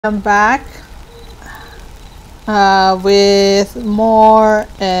I'm back with more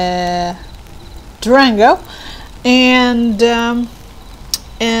Durango, and I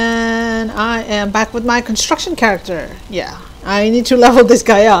am back with my construction character. Yeah, I need to level this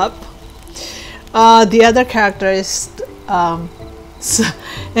guy up. The other character is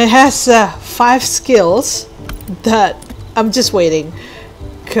it has 5 skills that I'm just waiting,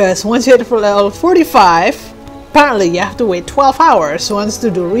 because once you hit for level 45. Apparently you have to wait 12 hours once to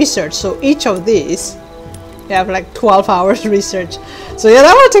do research, so each of these you have like 12 hours research, so yeah,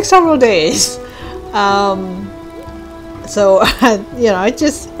 that will take several days. So you know, I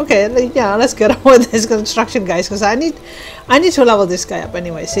just yeah, let's get on with this construction, guys, because I need to level this guy up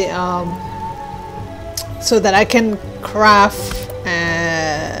anyway, see, so that I can craft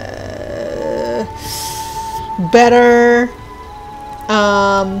better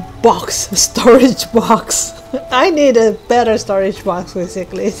storage box. I need a better storage box,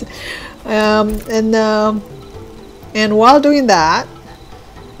 basically. And while doing that,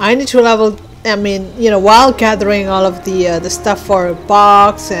 I need to level. I mean, you know, while gathering all of the stuff for a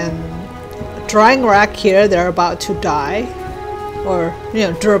box and drying rack here, they're about to die, or you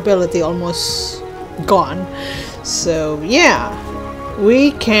know, durability almost gone. So yeah,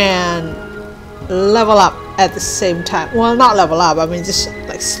 we can level up at the same time. Well, not level up, I mean just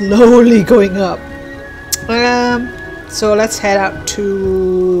like slowly going up. So let's head out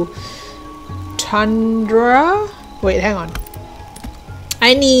to Tundra. Wait, hang on.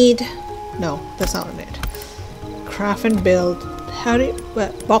 I need, no, that's not it. Craft and build. How do you,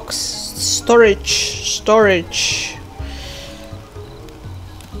 box storage.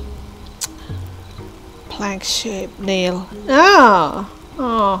 Plank shape nail.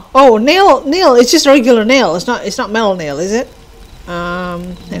 Oh, nail. It's just regular nail. It's not metal nail, is it?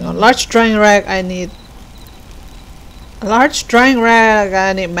 Hang on. Large drying rack. I need a large drying rack.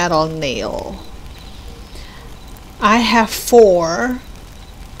 I need metal nail. I have 4.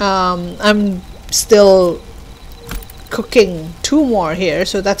 I'm still cooking 2 more here,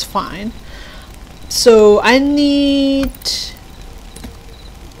 so that's fine. So I need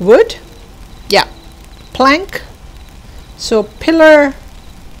wood. Yeah, plank. So pillar.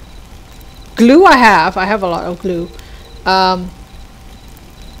 Glue I have a lot of glue.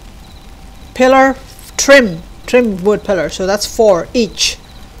 Pillar, trim wood pillar, so that's 4 each.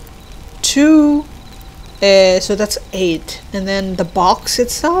 2, so that's 8. And then the box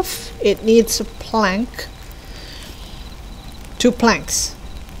itself, it needs a plank. 2 planks.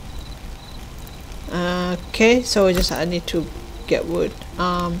 Okay, so I need to get wood.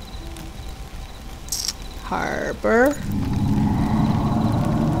 Harbor.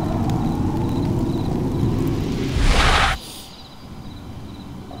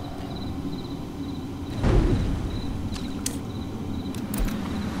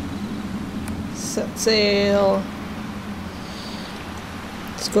 Set sail.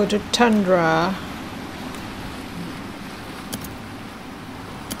 Let's go to Tundra.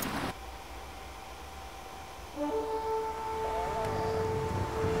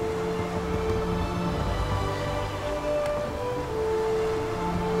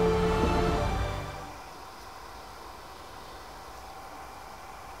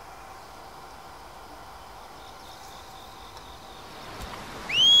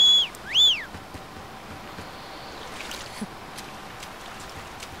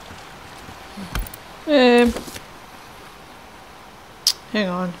 Hang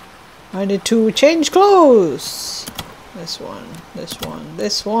on, I need to change clothes. This one.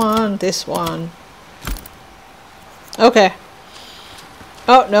 Okay.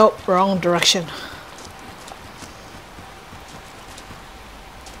 Oh no, wrong direction.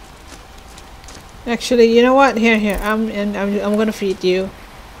 Actually, you know what? Here. I'm gonna feed you.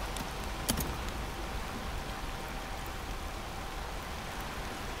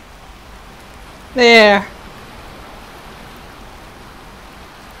 There.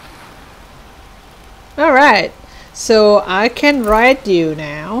 Alright, so I can ride you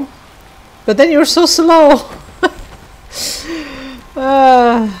now, but then you're so slow.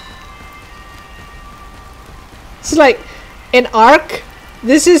 It's like an arc.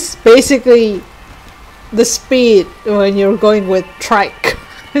 This is basically the speed when you're going with trike.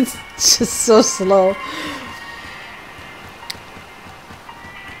 It's just so slow.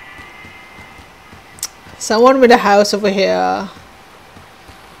 Someone with a house over here.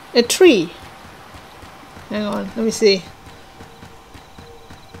 A tree. Hang on, let me see.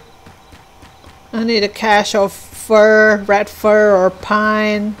 I need a cache of fir, red fir or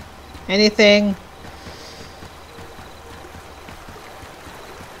pine, anything.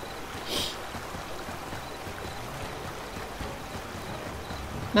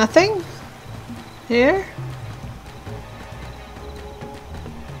 Nothing? Here?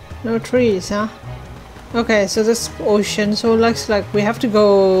 No trees, huh? Okay, so this ocean, so it looks like we have to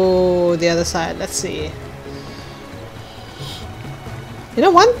go the other side. Let's see. You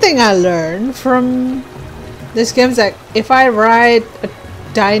know, one thing I learned from this game is that if I ride a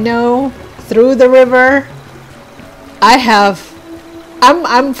dino through the river,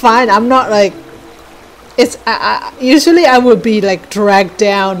 I'm fine. I'm not like, it's usually I would be like dragged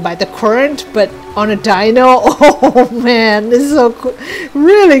down by the current, but on a dino, oh man, this is so cool.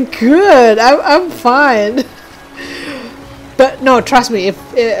 Really good. I'm fine. But no, trust me,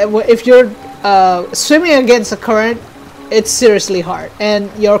 if you're swimming against the current, it's seriously hard, and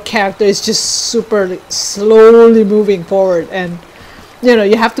your character is just super slowly moving forward, and you know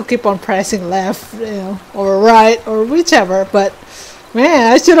you have to keep on pressing left, you know, or right, or whichever. But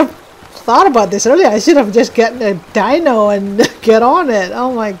man, I should have thought about this earlier. I should have just gotten a dino and get on it.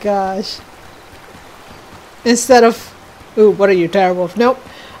 Oh my gosh. Instead of, ooh, what are you, terrible? Nope.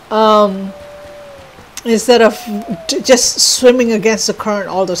 Instead of just swimming against the current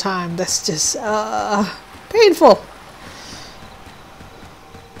all the time. That's just painful.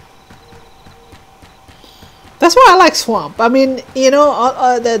 That's why I like swamp. I mean, you know,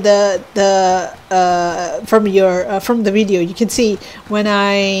 from the video, you can see when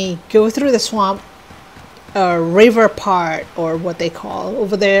I go through the swamp, river part, or what they call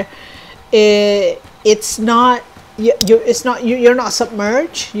over there, it's not you're not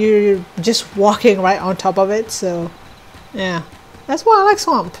submerged. You're just walking right on top of it. So, yeah, that's why I like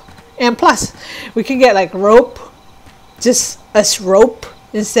swamp. And plus, we can get like rope, just as rope,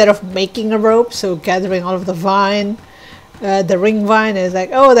 instead of making a rope. So gathering all of the vine, the ring vine is like,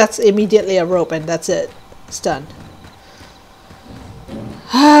 oh, that's immediately a rope, and that's it. It's done.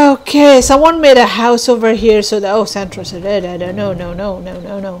 Okay, someone made a house over here, so that, oh, Santros,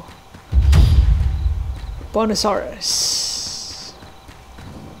 no. Bonosaurus.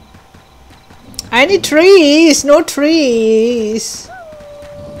 I need trees, no trees.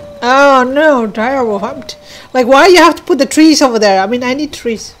 Oh no, direwolf. Like, why you have to put the trees over there? I mean, I need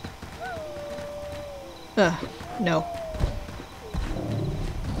trees. No.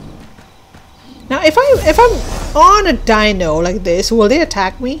 Now, if I'm on a dino like this, will they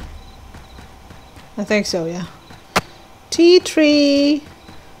attack me? I think so, yeah. Tea tree.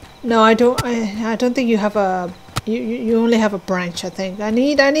 No, I don't. I don't think you have a. You only have a branch. I think. I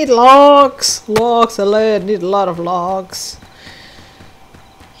need logs. Logs. I need a lot of logs.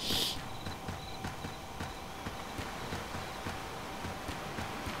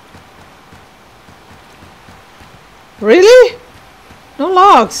 Really? No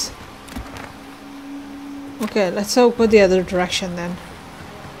logs. Okay, let's go the other direction then.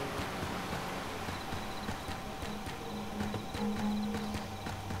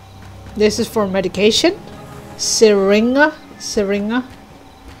 This is for medication. Syringa.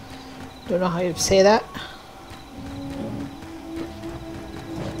 Don't know how you say that.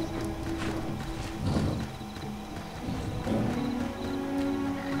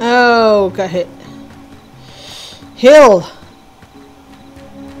 Oh, got hit. Hill.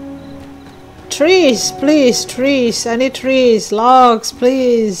 Trees, please, trees. I need trees. Logs,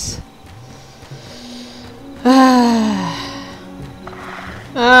 please.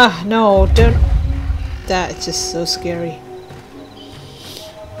 No, don't. That's just so scary.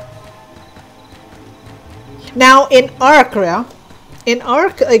 Now, in Ark,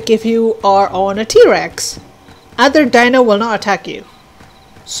 like if you are on a T-Rex, other dino will not attack you.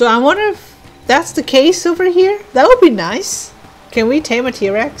 So I wonder if that's the case over here. That would be nice. Can we tame a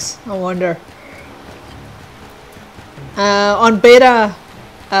T-Rex? I wonder. On beta,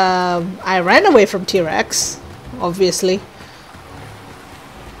 I ran away from T-Rex, obviously.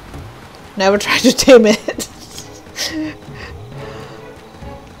 Never tried to tame it.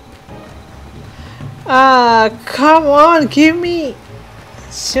 Come on, give me.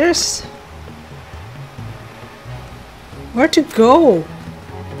 Serious. Where to go?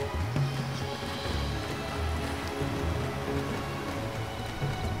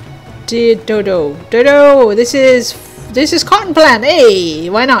 Dodo. Dodo, this is cotton plant. Hey,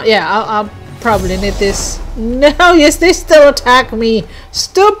 why not? Yeah, I'll probably need this. No, yes, they still attack me.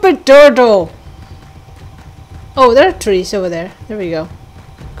 Stupid Dodo. Oh, there are trees over there. There we go.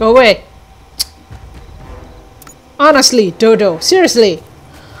 Go away. Honestly, Dodo, seriously.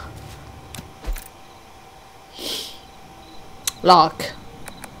 Lock.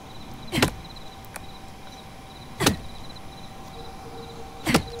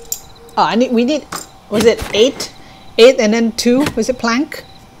 Oh, we need, was it 8? 8 and then 2, was it plank?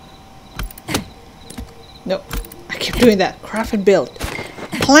 No, I keep doing that. Craft and build.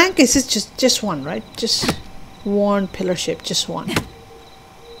 plank is it just one, right? Just one pillar shape, just one.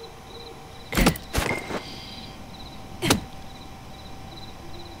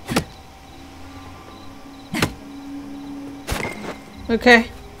 Okay.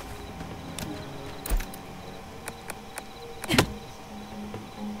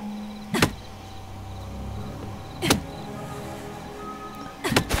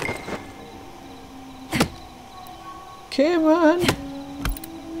 Come on.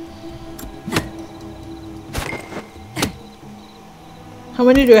 How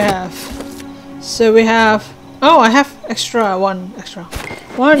many do I have? So we have, oh, I have one extra.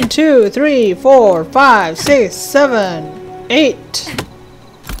 1, 2, 3, 4, 5, 6, 7, 8,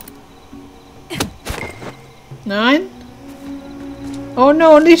 9. Oh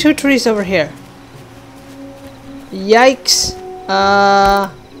no, only 2 trees over here. Yikes.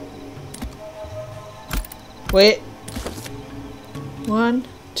 Wait. 1,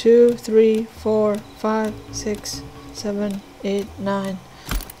 2, 3, 4, 5, 6, 7, 8, 9.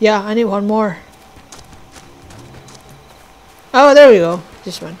 Yeah, I need one more. Oh, there we go.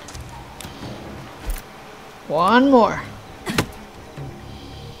 This one. One more.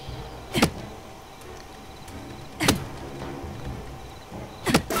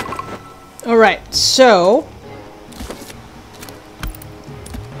 Alright, so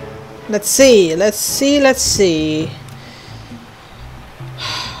let's see.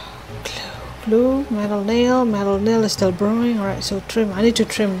 Glue, metal nail is still brewing. Alright, so trim. I need to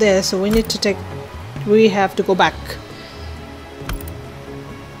trim this, so we have to go back.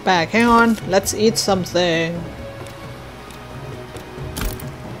 Hang on, let's eat something.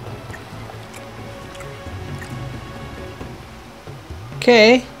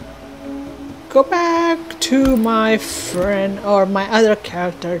 Okay. Go back to my friend or my other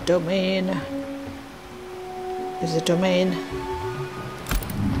character domain. Is it domain?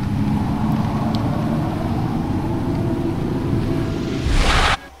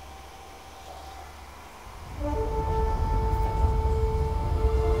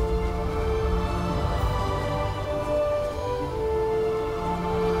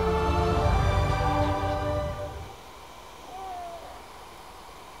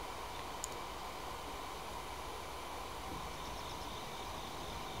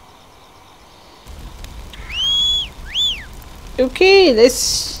 Okay,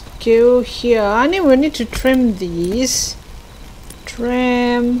 let's go here. We need to trim these.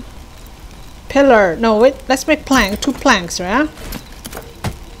 Trim pillar. No, wait, let's make plank. 2 planks, right?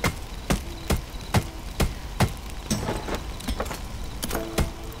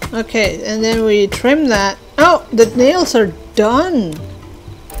 Okay, and then we trim that. Oh, the nails are done.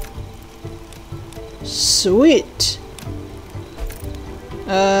 Sweet.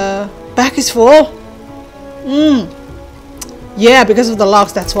 Back is full. Yeah, because of the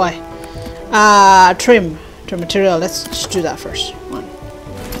logs, that's why. Trim material. Let's just do that first. 1.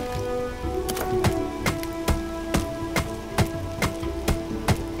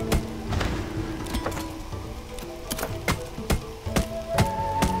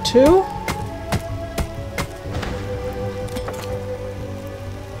 2.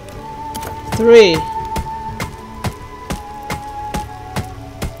 3.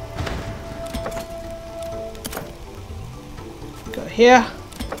 Go here.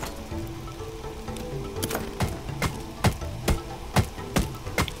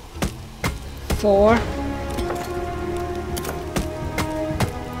 4.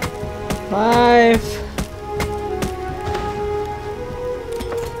 5.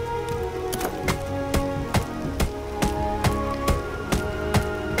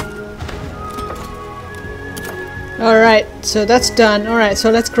 Alright, so that's done. Alright,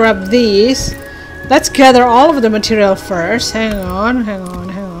 so let's grab these. Let's gather all of the material first. Hang on.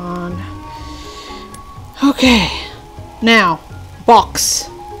 Okay, now, box.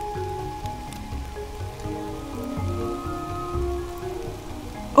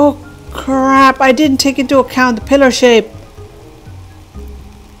 Oh crap, I didn't take into account the pillar shape.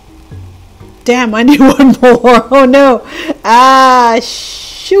 Damn, I need one more. Oh no.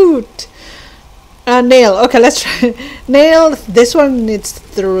 Shoot. Nail. Okay, let's try. Nail. This one needs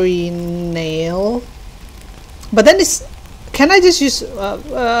 3 nail. But then it's. Can I just use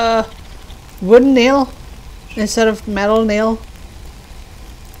wooden nail instead of metal nail?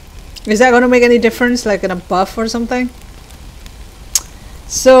 Is that going to make any difference, like in a buff or something?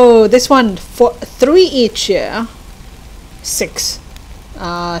 So this one for 3 each. Yeah. 6.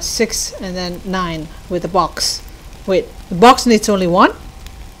 6 and then 9 with the box. Wait, the box needs only 1.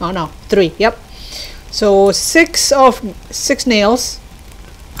 Oh no, 3. Yep. So 6 nails.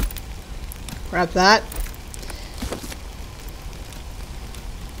 Grab that.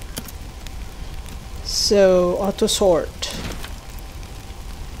 So auto sort.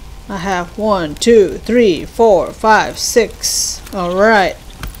 I have 1, 2, 3, 4, 5, 6. All right.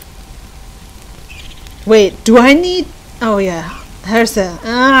 Wait, do I need? Oh yeah, there's the.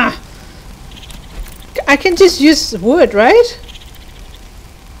 I can just use wood, right?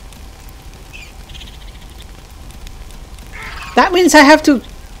 That means I have to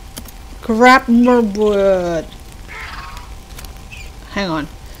grab more wood. Hang on.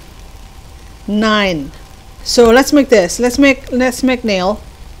 9. So let's make this. Let's make nail.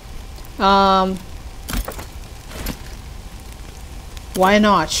 Why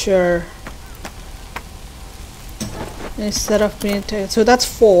not? Sure. Instead of being so that's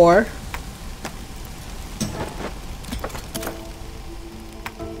 4.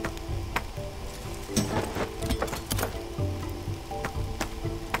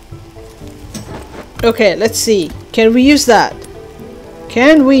 Okay, let's see. Can we use that?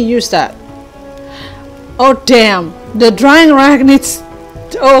 Can we use that? Oh damn! The drying rack needs.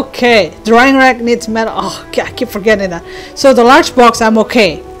 Okay, drying rack needs metal. Oh, I keep forgetting that. So the large box, I'm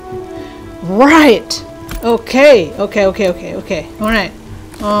okay. Right. Okay. Okay. All right.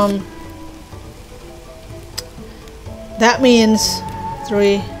 That means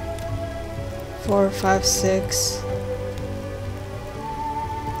 3, 4, 5, 6.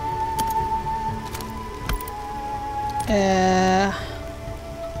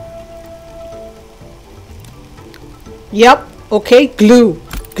 Yep. Okay. Glue.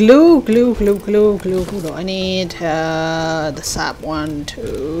 Glue. I need the sap. 1,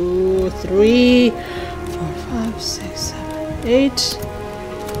 2, 3, 4, 5, 6, 7, 8.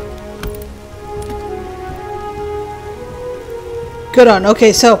 Good on.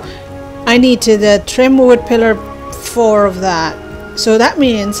 Okay, so I need the trim wood pillar 4 of that. So that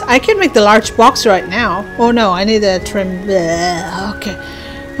means I can make the large box right now. Oh no, I need a trim. Bleh. Okay.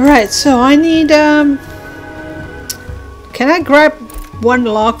 Alright, so I need can I grab 1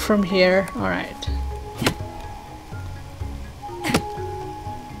 log from here? Alright.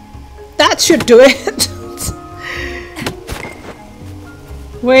 That should do it.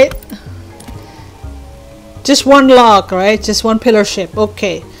 Wait. Just 1 log, right? Just 1 pillar ship.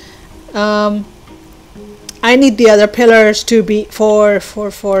 Okay. I need the other pillars to be for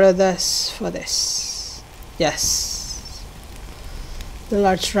this. Yes. The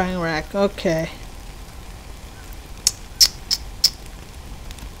large drying rack. Okay.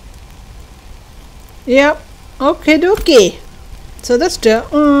 Yep. Okay, dokie. So that's the.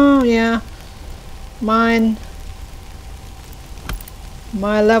 Oh yeah. My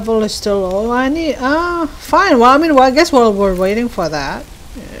level is still low. I need. Fine. Well, I mean, well, I guess while we're waiting for that,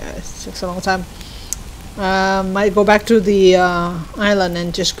 yeah, it takes a long time. Might go back to the island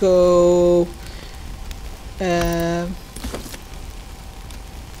and just go.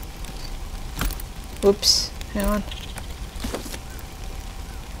 Oops. Hang on.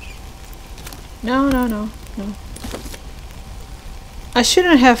 No. I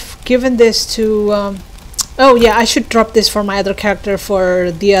shouldn't have given this to. Oh yeah, I should drop this for my other character for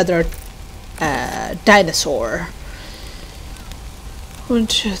the other dinosaur. 1,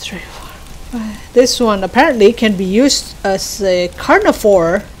 2, 3, 4, 5. This one apparently can be used as a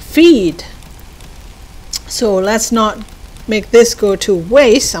carnivore feed. So let's not make this go to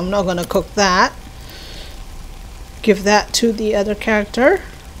waste. I'm not gonna cook that. Give that to the other character.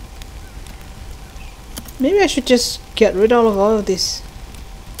 Maybe I should just get rid of all of this.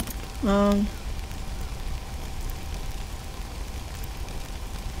 Hang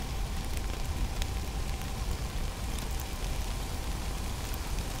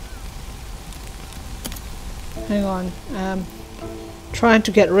on. Trying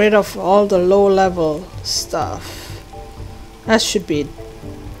to get rid of all the low level stuff. That should be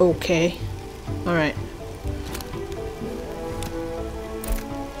okay. Alright.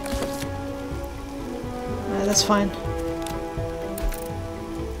 That's fine.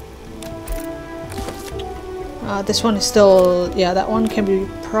 This one is still, yeah, that one can be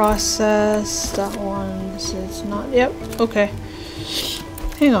processed. That one is not. Yep. Okay.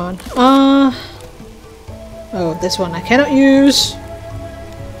 Hang on. Oh, this one I cannot use.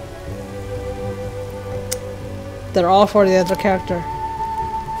 They're all for the other character.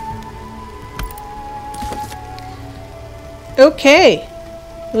 Okay.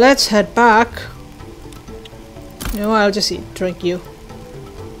 Let's head back. You know, I'll just drink you.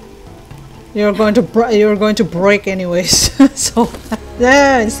 You're going to break anyways. So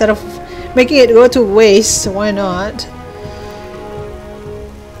yeah, instead of making it go to waste, why not?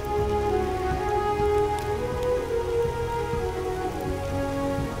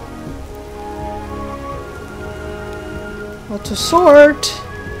 How to sort?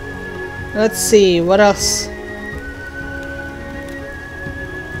 Let's see, what else?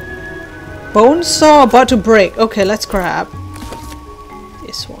 Bone saw about to break. Okay, let's grab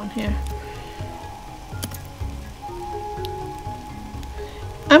this one here.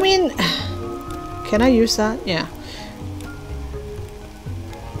 I mean, can I use that? Yeah.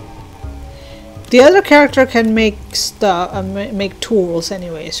 The other character can make stuff, make tools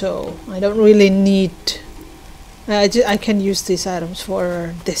anyway, so I don't really need. I can use these items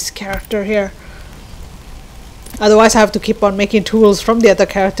for this character here. Otherwise, I have to keep on making tools from the other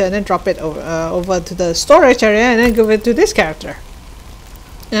character and then drop it over to the storage area and then give it to this character.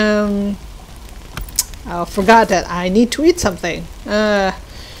 I forgot that I need to eat something.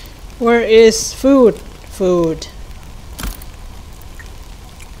 Where is food? Food.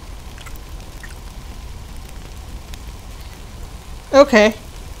 Okay.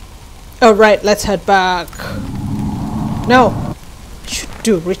 Oh, right. Let's head back. No. Should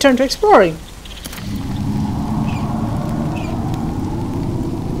do. Return to exploring.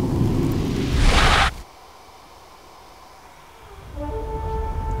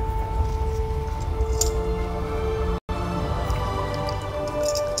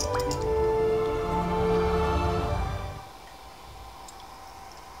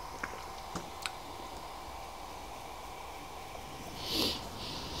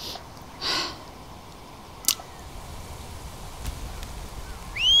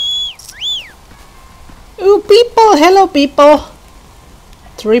 Ooh, people! Hello, people!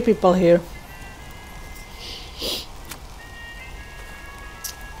 3 people here.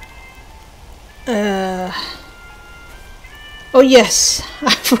 Oh yes,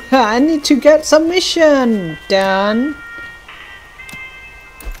 I need to get some mission done.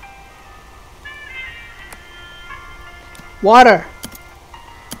 Water.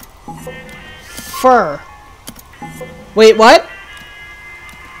 Fur. Wait, what?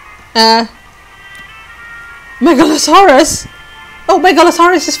 Megalosaurus? Oh,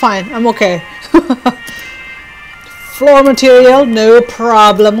 Megalosaurus is fine. I'm okay. Floor material, no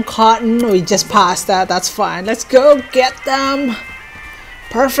problem. Cotton, we just passed that. That's fine. Let's go get them.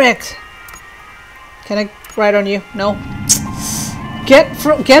 Perfect. Can I ride on you? No.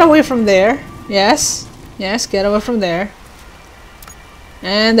 Get away from there. Yes. Yes, get away from there.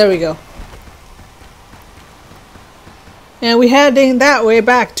 And there we go. And we're heading that way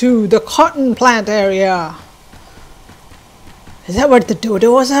back to the cotton plant area. Is that where the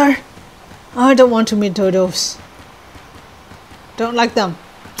dodos are? Oh, I don't want to meet dodos. Don't like them.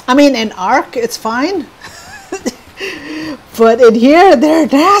 I mean, in Ark, it's fine. But in here, they're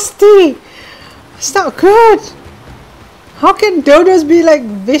nasty. It's not good. How can dodos be like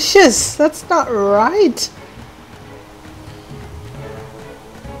vicious? That's not right.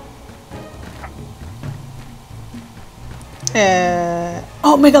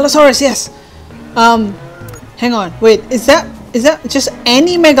 Oh, Megalosaurus, yes. Hang on. Wait, is that just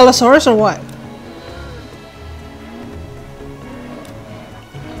any Megalosaurus or what?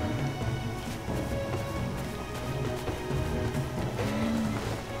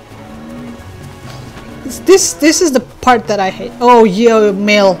 This is the part that I hate. Oh, yeah,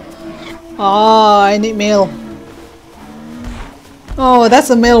 mail. Oh, I need mail. Oh, that's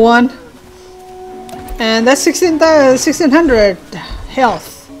the mail one. And that's 1600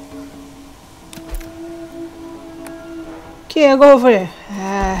 health. Okay, I'll go over here.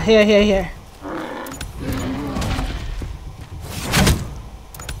 Here.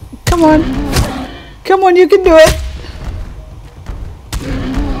 Come on. Come on, you can do it.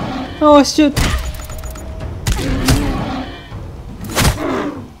 Oh, shoot.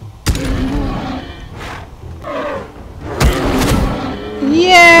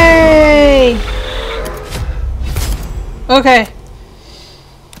 Yay! Okay.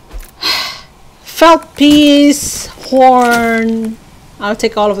 Felt piece, horn. I'll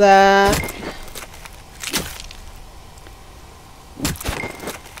take all of that.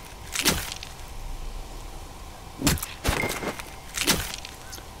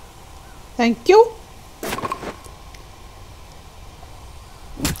 Thank you.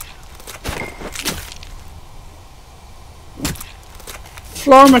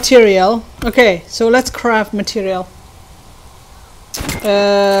 Floor material. Okay, so let's craft material.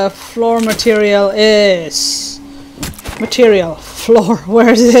 Floor material is material. Floor. Where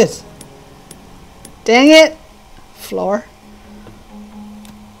is it? Dang it. Floor.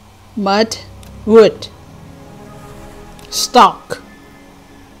 Mud. Wood. Stock.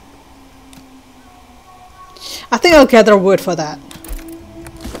 I think I'll gather wood for that.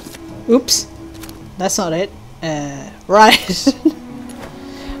 Oops. That's not it. Right.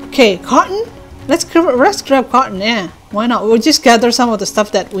 Okay, cotton. Let's grab cotton. Yeah, why not? We'll just gather some of the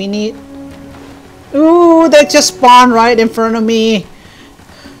stuff that we need. Ooh, they just spawned right in front of me.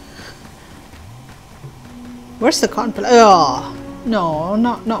 Where's the cotton plant? Oh, no,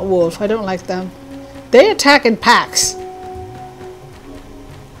 not wolf. I don't like them. They attack in packs.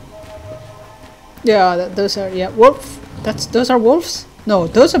 Yeah, those are, yeah, wolf. Those are wolves? No,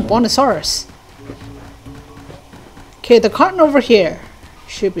 those are Brontosaurus. Okay, the cotton over here.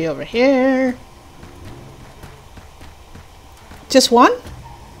 Should be over here. Just one?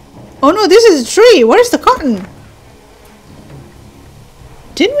 Oh no, this is a tree. Where's the cotton?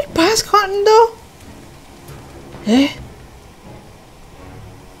 Didn't we pass cotton though? Eh?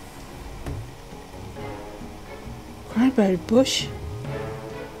 Cranberry bush?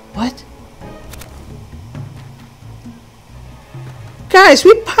 What? Guys,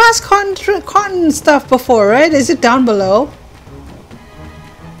 we passed cotton stuff before, right? Is it down below?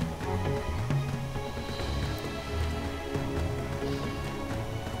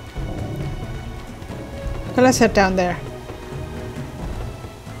 Okay, let's head down there.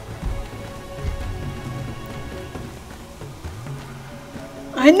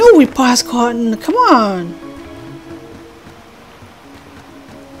 I know we passed cotton. Come on.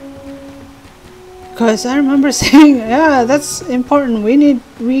 Because I remember saying, yeah, that's important. We need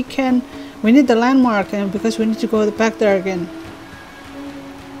the landmark, and because we need to go back there again.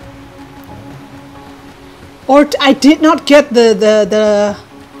 Or I did not get the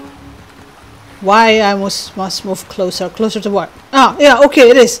why I must move closer to what? Ah, yeah, okay,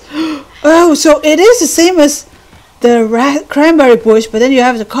 it is. Oh, so it is the same as the cranberry bush, but then you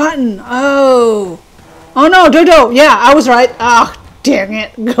have the cotton. Oh no, Dodo. Yeah, I was right. Ah. Dang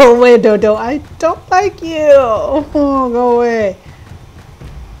it. Go away, Dodo. I don't like you. Oh, go away.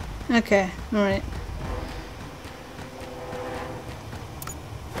 Okay, alright.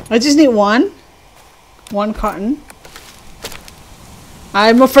 I just need one cotton.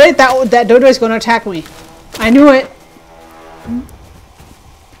 I'm afraid that Dodo is going to attack me. I knew it.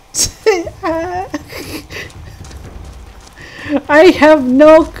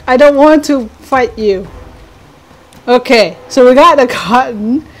 I don't want to fight you. Okay, so we got the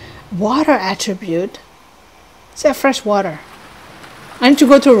cotton. Water attribute. Is that fresh water? I need to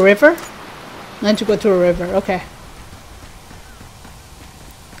go to a river? I need to go to a river, okay.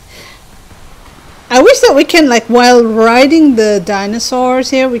 I wish that we can, like, while riding the dinosaurs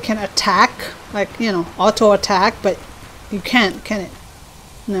here, we can attack. Like, you know, auto attack, but you can't, can it?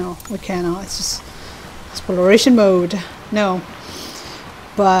 No, we cannot. It's just exploration mode. No.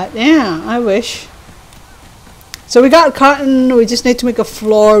 But, yeah, I wish. So we got cotton, we just need to make a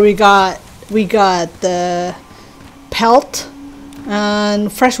floor. We got the pelt and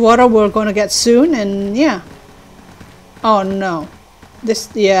fresh water we're going to get soon, and yeah. Oh no.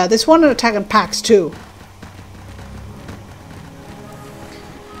 This one attacking packs too.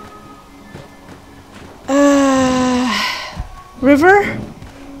 River?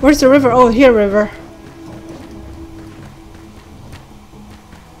 Where's the river? Oh, here, river.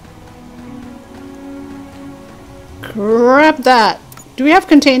 Grab that. Do we have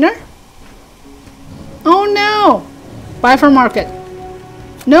container? Oh no! Buy from market.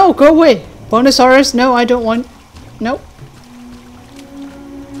 No, go away. Brontosaurus, no, I don't want. Nope.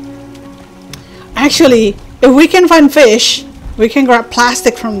 Actually, if we can find fish, we can grab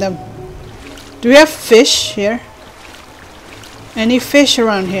plastic from them. Do we have fish here? Any fish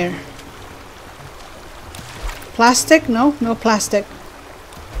around here? Plastic? No, no plastic.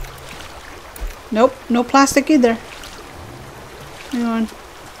 Nope, no plastic either. Hang on.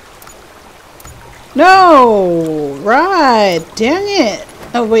 No! Right! Dang it!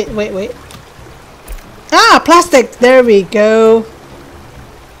 Oh, wait. Ah! Plastic! There we go.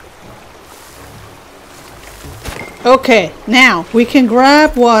 Okay, now we can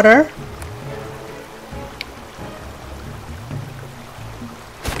grab water.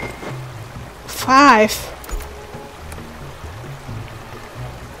 Five.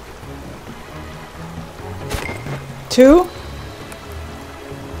 Two.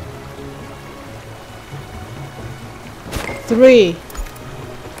 3,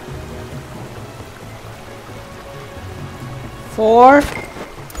 4,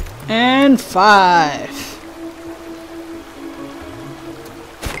 and 5.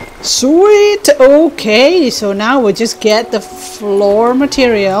 Sweet. Okay, so now we just get the floor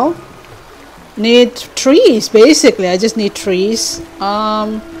material. Need trees, basically. I just need trees.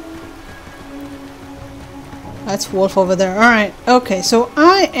 That's wolf over there. Alright, okay, so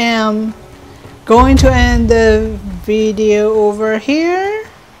I am going to end the video over here,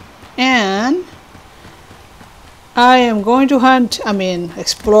 and I am going to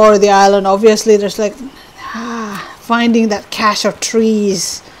explore the island. Obviously there's like finding that cache of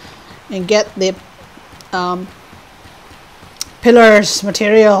trees and get the pillars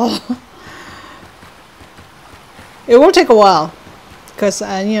material. It will take a while because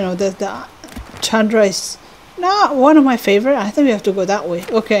you know the Chandra is not one of my favorite. I think we have to go that way.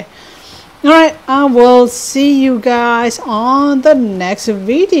 Okay. Alright, I will see you guys on the next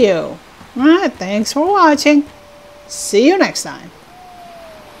video. Alright, thanks for watching. See you next time.